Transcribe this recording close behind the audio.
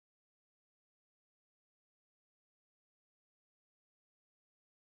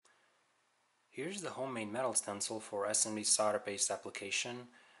Here's the homemade metal stencil for SMD solder paste application,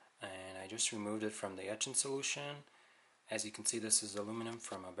 and I just removed it from the etching solution. As you can see, this is aluminum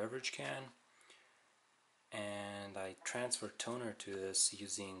from a beverage can, and I transferred toner to this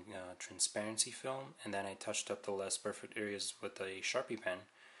using transparency film, and then I touched up the less perfect areas with a Sharpie pen.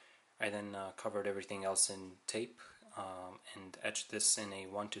 I then covered everything else in tape and etched this in a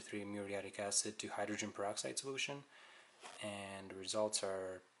 1 to 3 muriatic acid to hydrogen peroxide solution, and the results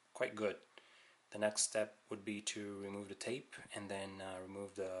are quite good. The next step would be to remove the tape and then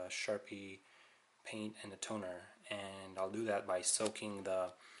remove the Sharpie paint and the toner, and I'll do that by soaking the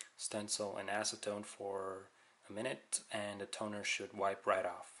stencil in acetone for a minute, and the toner should wipe right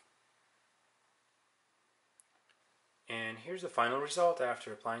off. And here's the final result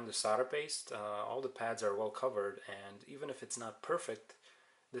after applying the solder paste. All the pads are well covered, and even if it's not perfect,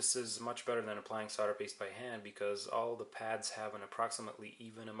 this is much better than applying solder paste by hand because all the pads have an approximately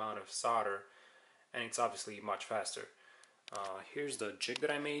even amount of solder, and it's obviously much faster. Here's the jig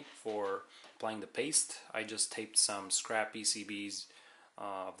that I made for applying the paste. I just taped some scrap PCBs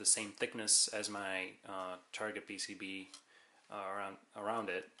of the same thickness as my target PCB around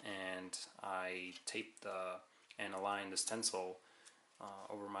it, and I taped and aligned the stencil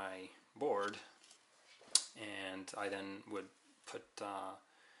over my board, and I then would put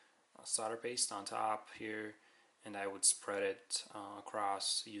solder paste on top here, and I would spread it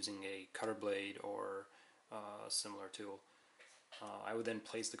across using a cutter blade or a similar tool. I would then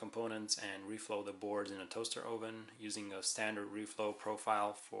place the components and reflow the boards in a toaster oven using a standard reflow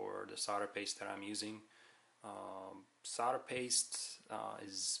profile for the solder paste that I'm using. Solder paste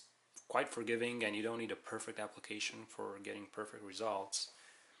is quite forgiving, and you don't need a perfect application for getting perfect results.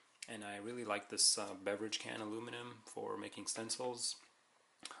 And I really like this beverage can aluminum for making stencils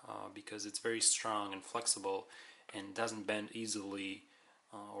because it's very strong and flexible and doesn't bend easily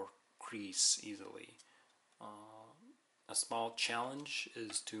or crease easily. A small challenge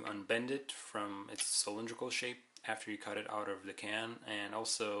is to unbend it from its cylindrical shape after you cut it out of the can, and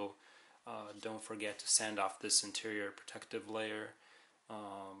also don't forget to sand off this interior protective layer,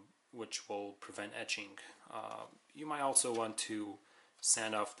 which will prevent etching. You might also want to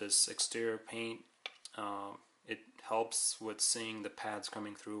sand off this exterior paint. It helps with seeing the pads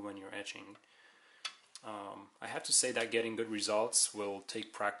coming through when you're etching. I have to say that getting good results will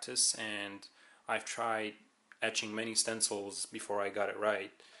take practice, and I've tried etching many stencils before I got it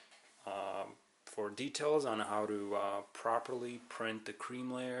right. For details on how to properly print the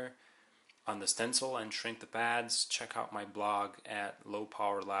cream layer on the stencil and shrink the pads, check out my blog at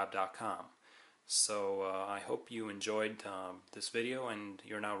lowpowerlab.com. So I hope you enjoyed this video and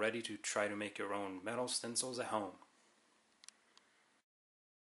you're now ready to try to make your own metal stencils at home.